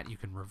 remove @. You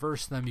can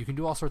reverse them. You can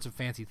do all sorts of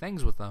fancy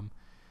things with them.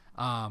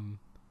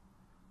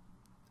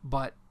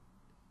 But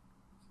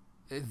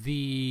there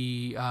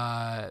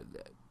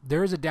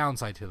is a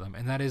downside to them,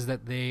 and that is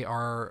that they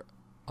are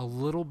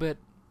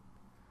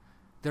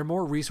they're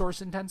more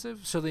resource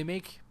intensive. So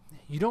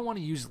you don't want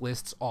to use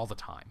lists all the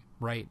time,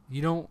 right?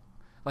 You don't,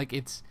 like,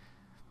 it's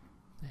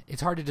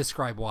hard to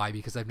describe why,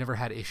 because I've never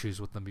had issues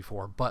with them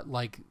before, but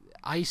like,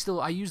 I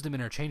use them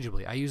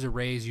interchangeably. I use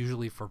arrays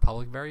usually for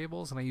public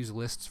variables, and I use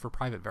lists for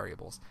private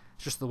variables.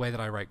 It's just the way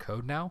that I write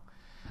code now.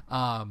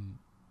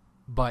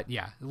 But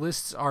yeah,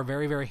 lists are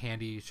very, very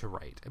handy to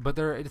write. But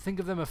think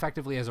of them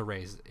effectively as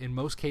arrays. In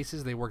most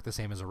cases, they work the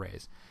same as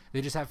arrays.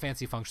 They just have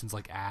fancy functions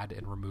like add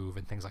and remove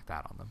and things like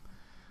that on them.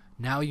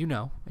 Now you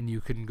know, and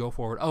you can go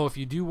forward. Oh, if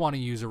you do want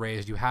to use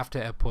arrays, you have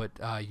to put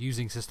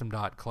using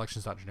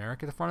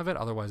system.collections.generic at the front of it.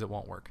 Otherwise, it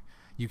won't work.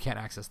 You can't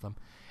access them.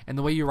 And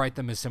the way you write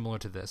them is similar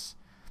to this.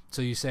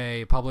 So you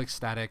say public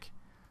static,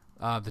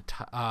 the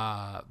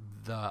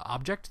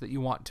object that you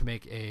want to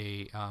make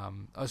a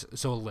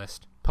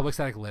list, public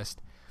static list,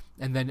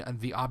 and then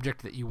the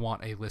object that you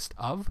want a list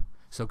of.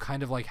 So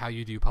kind of like how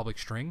you do public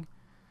string.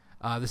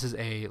 This is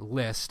a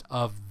list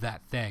of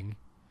that thing,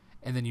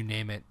 and then you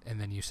name it,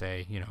 and then you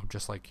say,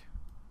 just like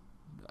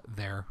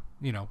there,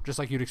 just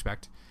like you'd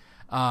expect.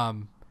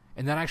 And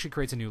that actually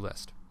creates a new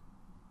list.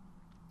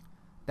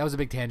 That was a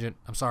big tangent.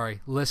 I'm sorry.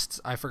 Lists,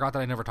 I forgot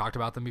that I never talked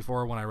about them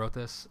before when I wrote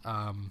this,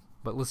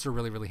 but lists are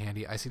really, really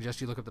handy. I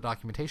suggest you look up the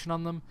documentation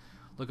on them,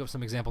 look up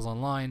some examples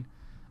online,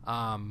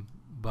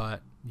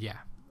 but yeah.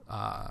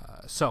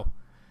 So,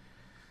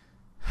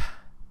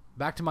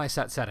 back to my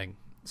set setting.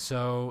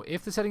 So,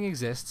 if the setting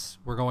exists,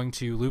 we're going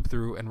to loop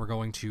through and we're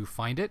going to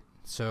find it.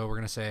 So, we're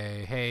going to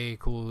say, hey,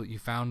 cool, you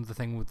found the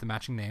thing with the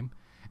matching name.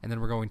 And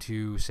then we're going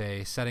to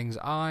say settings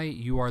I,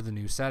 you are the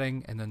new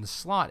setting, and then the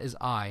slot is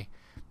I.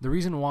 The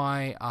reason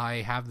why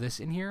I have this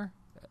in here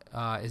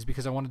is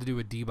because I wanted to do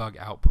a debug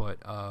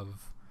output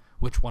of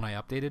which one I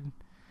updated,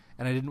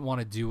 and I didn't want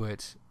to do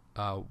it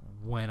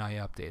when I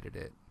updated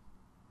it.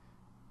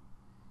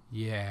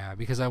 Yeah,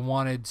 because I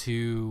wanted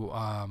to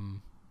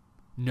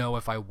know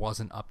if I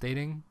wasn't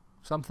updating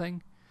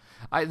something.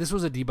 This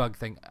was a debug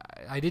thing.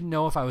 I didn't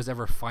know if I was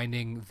ever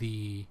finding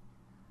the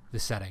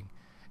setting,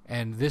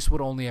 and this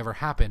would only ever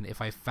happen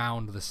if I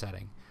found the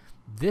setting.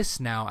 This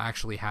now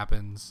actually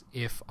happens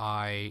if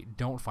I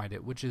don't find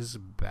it, which is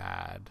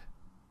bad.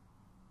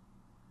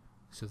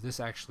 So this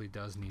actually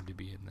does need to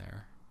be in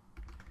there,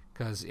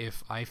 because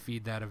if I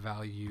feed that a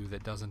value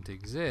that doesn't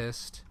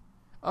exist...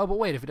 Oh, but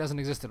wait, if it doesn't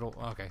exist, it'll...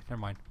 Okay, never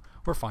mind.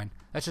 We're fine.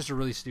 That's just a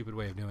really stupid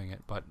way of doing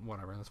it, but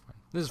whatever, that's fine.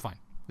 This is fine.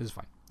 This is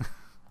fine.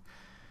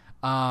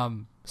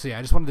 So yeah,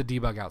 I just wanted to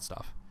debug out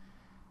stuff.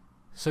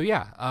 So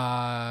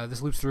yeah,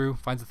 this loops through,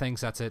 finds the thing,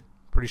 sets it.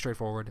 Pretty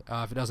straightforward.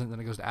 If it doesn't, then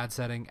it goes to add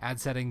setting. Add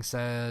setting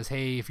says,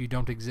 hey, if you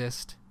don't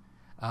exist,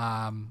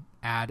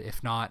 add.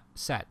 If not,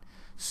 set.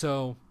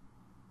 So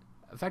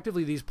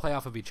effectively, these play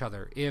off of each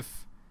other.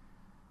 If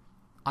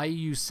I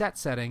use set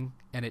setting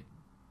and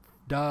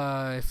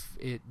if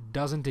it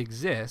doesn't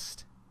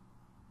exist,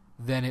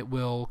 then it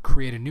will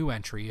create a new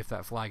entry if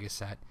that flag is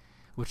set,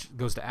 which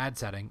goes to add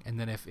setting. And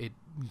then if it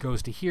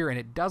goes to here and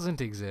it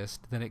doesn't exist,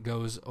 then it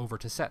goes over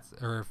to set.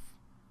 Or if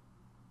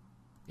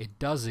it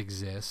does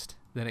exist,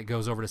 then it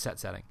goes over to set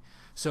setting.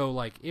 So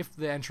like if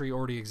the entry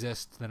already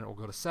exists, then it will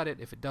go to set it.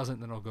 If it doesn't,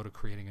 then it'll go to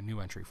creating a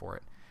new entry for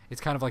it. It's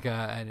kind of like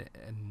I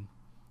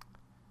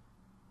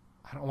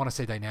don't want to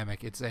say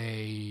dynamic. It's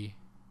a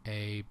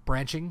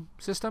branching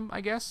system,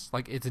 I guess.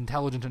 Like it's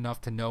intelligent enough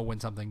to know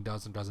when something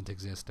does and doesn't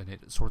exist, and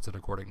it sorts it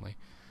accordingly.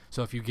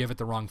 So if you give it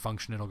the wrong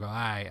function, it'll go,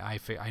 I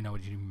know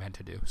what you meant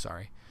to do.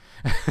 Sorry.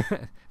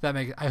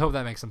 I hope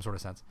that makes some sort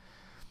of sense.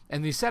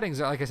 And these settings,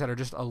 like I said, are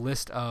just a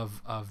list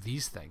of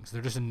these things.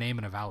 They're just a name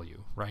and a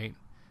value, right?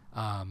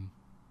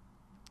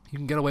 You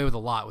can get away with a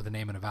lot with a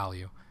name and a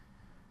value.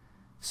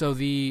 So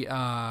the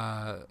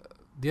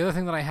other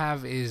thing that I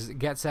have is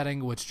get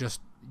setting, which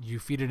just you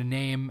feed it a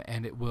name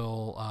and it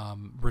will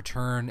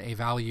return a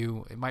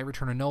value. It might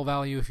return a null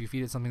value if you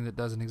feed it something that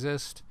doesn't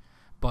exist,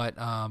 but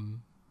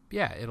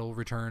yeah, it'll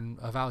return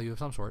a value of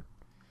some sort.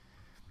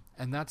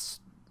 And that's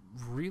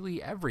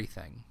really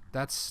everything.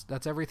 That's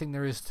everything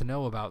there is to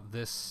know about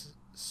this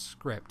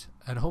script,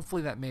 and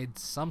hopefully that made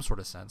some sort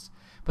of sense.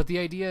 But the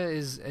idea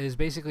is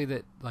basically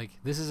that, like,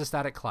 this is a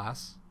static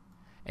class,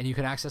 and you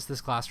can access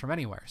this class from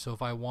anywhere. So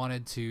if I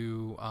wanted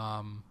to,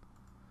 on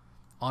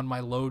my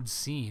load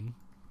scene,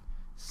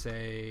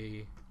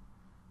 say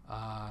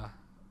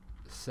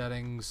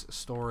settings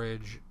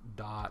storage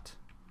dot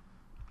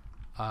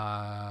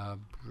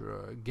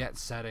get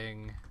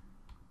setting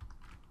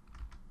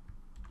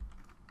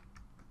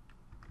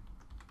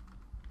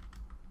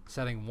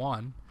setting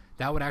 1,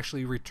 that would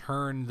actually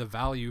return the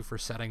value for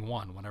setting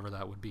 1, whenever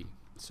that would be.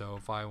 So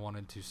if I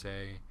wanted to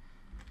say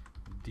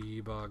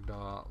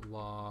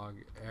debug.log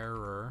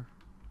error,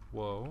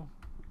 whoa,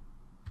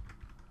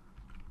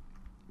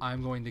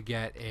 I'm going to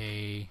get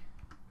a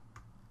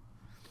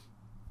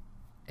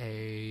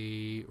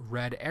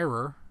red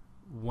error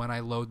when I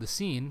load the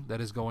scene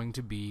that is going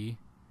to be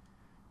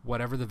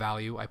whatever the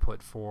value I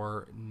put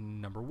for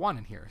number 1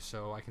 in here.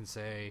 So I can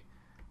say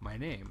my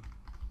name,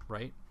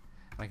 right?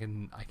 I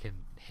can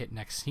hit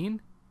next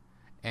scene,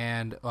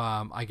 and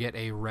I get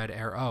a red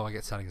error. Oh, I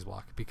get settings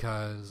block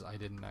because I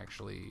didn't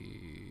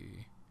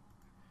actually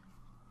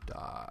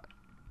dot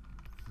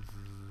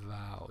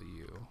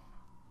value.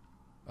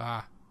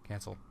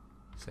 Cancel,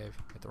 save,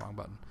 hit the wrong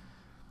button.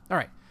 All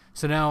right,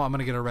 so now I'm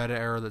gonna get a red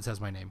error that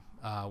says my name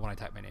when I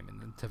type my name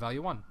into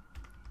value 1. So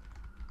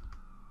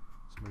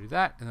I'm gonna do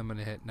that, and I'm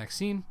gonna hit next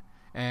scene,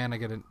 and I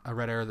get a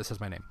red error that says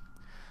my name.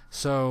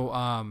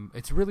 So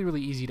it's really,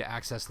 really easy to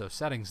access those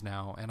settings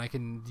now, and I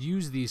can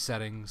use these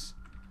settings.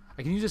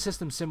 I can use a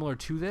system similar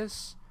to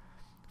this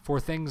for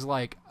things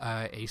like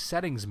a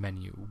settings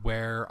menu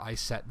where I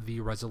set the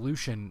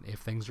resolution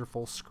if things are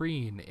full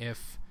screen,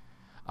 if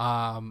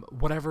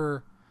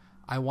whatever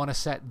I want to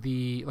set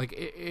the, like,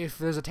 if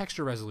there's a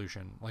texture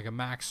resolution, like a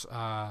max,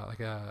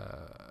 like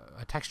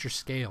a texture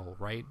scale,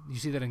 right? You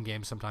see that in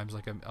games sometimes,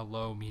 like a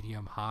low,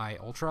 medium, high,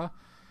 ultra.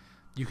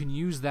 You can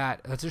use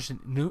that. That's just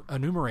a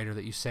numerator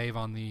that you save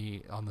on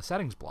the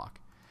settings block,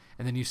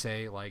 and then you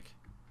say, like,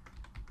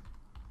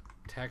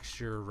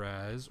 texture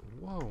res.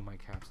 Whoa, my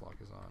caps lock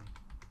is on.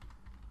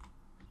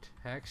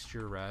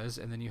 Texture res,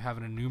 and then you have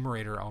an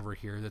enumerator over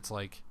here that's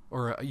like,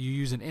 or you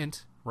use an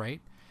int, right?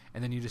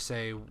 And then you just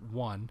say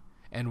 1,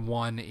 and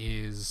 1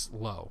 is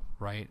low,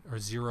 right? Or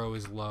 0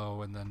 is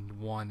low, and then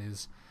 1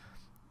 is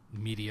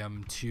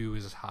medium, 2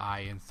 is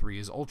high, and 3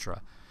 is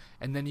ultra.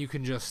 And then you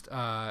can just,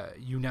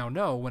 you now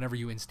know whenever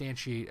you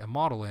instantiate a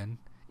model in,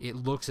 it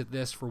looks at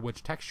this for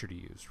which texture to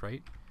use,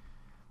 right?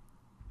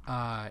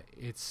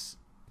 It's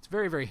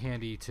very, very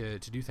handy to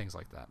do things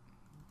like that.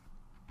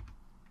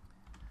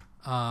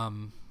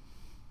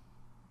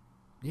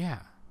 Yeah.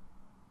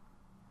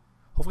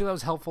 Hopefully that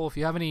was helpful. If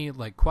you have any,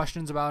 like,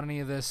 questions about any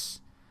of this,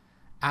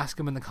 ask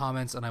them in the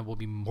comments, and I will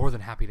be more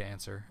than happy to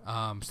answer.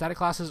 Static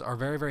classes are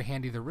very, very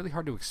handy. They're really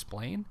hard to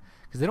explain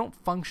because they don't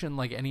function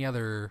like any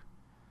other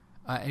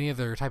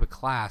type of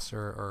class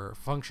or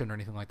function or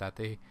anything like that.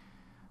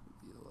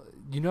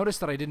 You notice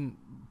that I didn't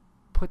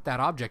put that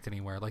object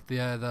anywhere. Like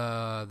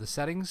the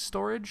settings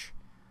storage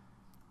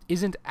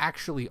isn't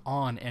actually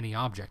on any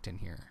object in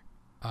here.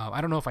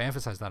 I don't know if I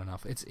emphasized that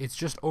enough. It's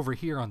just over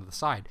here on the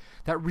side.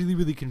 That really,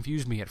 really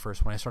confused me at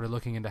first when I started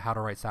looking into how to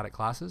write static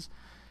classes.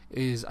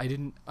 Is I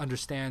didn't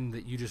understand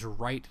that you just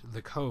write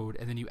the code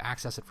and then you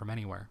access it from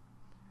anywhere.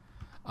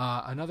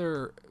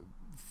 Another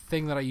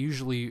thing that I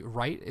usually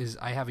write is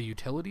I have a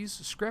utilities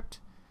script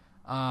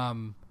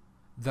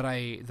that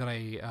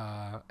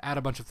I add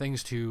a bunch of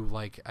things to.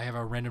 Like, I have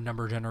a random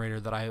number generator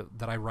that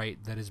I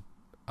write that is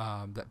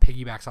that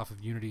piggybacks off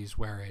of Unity's,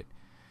 where it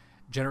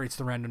generates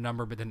the random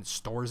number but then it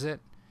stores it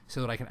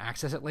so that I can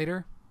access it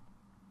later.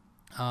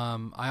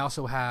 I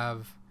also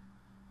have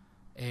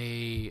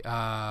a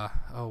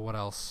what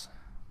else?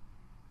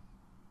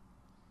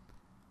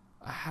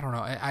 I don't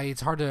know.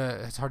 It's hard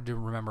to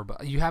remember,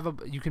 but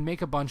you can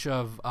make a bunch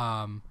of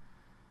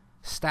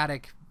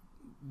static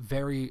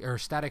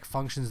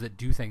functions that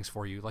do things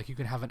for you. Like, you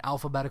can have an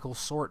alphabetical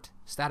sort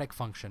static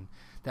function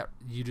that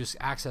you just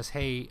access.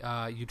 Hey,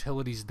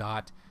 utilities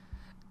dot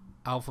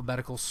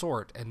alphabetical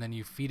sort, and then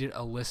you feed it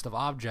a list of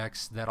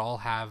objects that all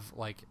have,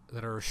 like,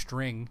 that are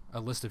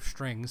a list of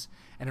strings,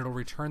 and it'll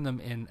return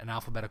them in an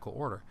alphabetical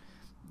order.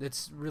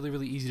 It's really,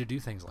 really easy to do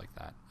things like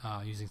that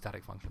using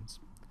static functions.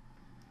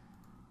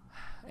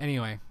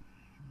 Anyway,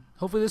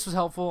 hopefully this was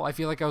helpful. I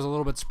feel like I was a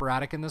little bit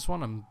sporadic in this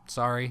one. I'm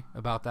sorry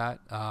about that.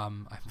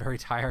 I'm very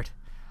tired.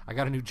 I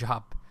got a new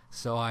job,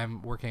 so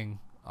I'm working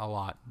a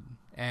lot.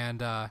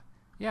 And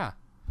yeah,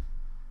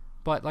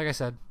 but like I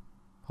said,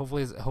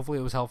 hopefully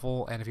it was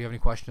helpful. And if you have any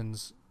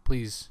questions,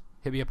 please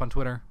hit me up on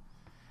Twitter.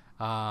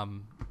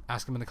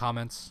 Ask them in the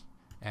comments.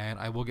 and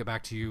I will get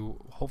back to you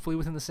hopefully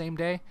within the same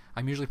day.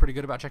 I'm usually pretty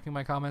good about checking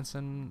my comments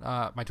and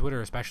my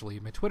Twitter especially.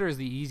 My Twitter is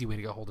the easy way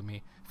to get a hold of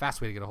me,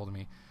 fast way to get a hold of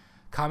me.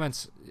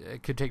 Comments,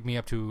 it could take me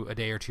up to a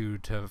day or two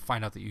to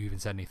find out that you even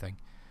said anything.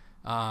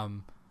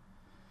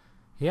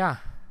 Yeah.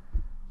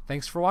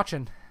 Thanks for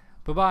watching.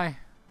 Bye-bye.